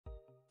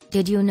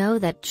Did you know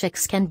that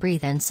chicks can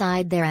breathe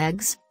inside their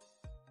eggs?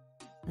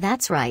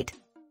 That's right.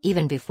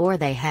 Even before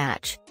they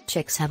hatch,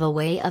 chicks have a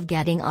way of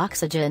getting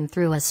oxygen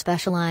through a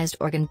specialized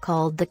organ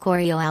called the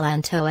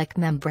chorioallantoic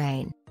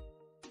membrane.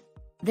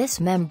 This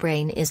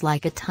membrane is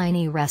like a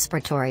tiny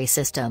respiratory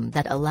system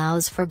that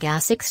allows for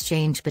gas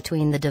exchange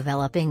between the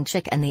developing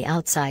chick and the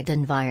outside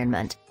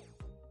environment.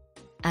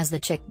 As the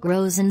chick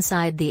grows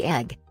inside the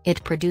egg,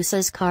 it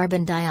produces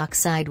carbon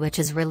dioxide which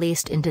is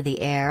released into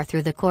the air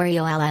through the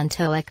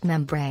chorioallantoic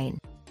membrane.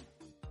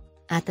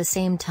 At the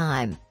same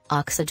time,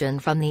 oxygen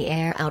from the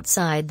air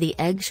outside the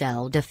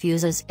eggshell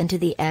diffuses into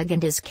the egg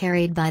and is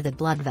carried by the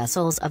blood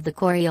vessels of the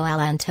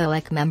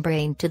chorioallantoic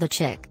membrane to the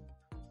chick.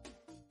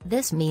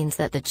 This means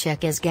that the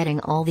chick is getting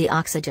all the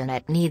oxygen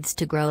it needs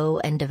to grow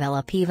and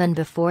develop even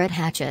before it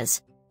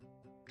hatches.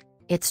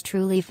 It's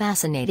truly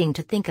fascinating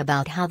to think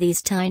about how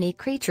these tiny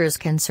creatures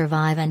can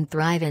survive and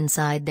thrive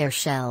inside their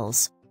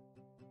shells.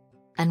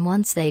 And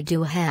once they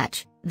do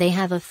hatch, they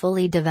have a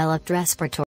fully developed respiratory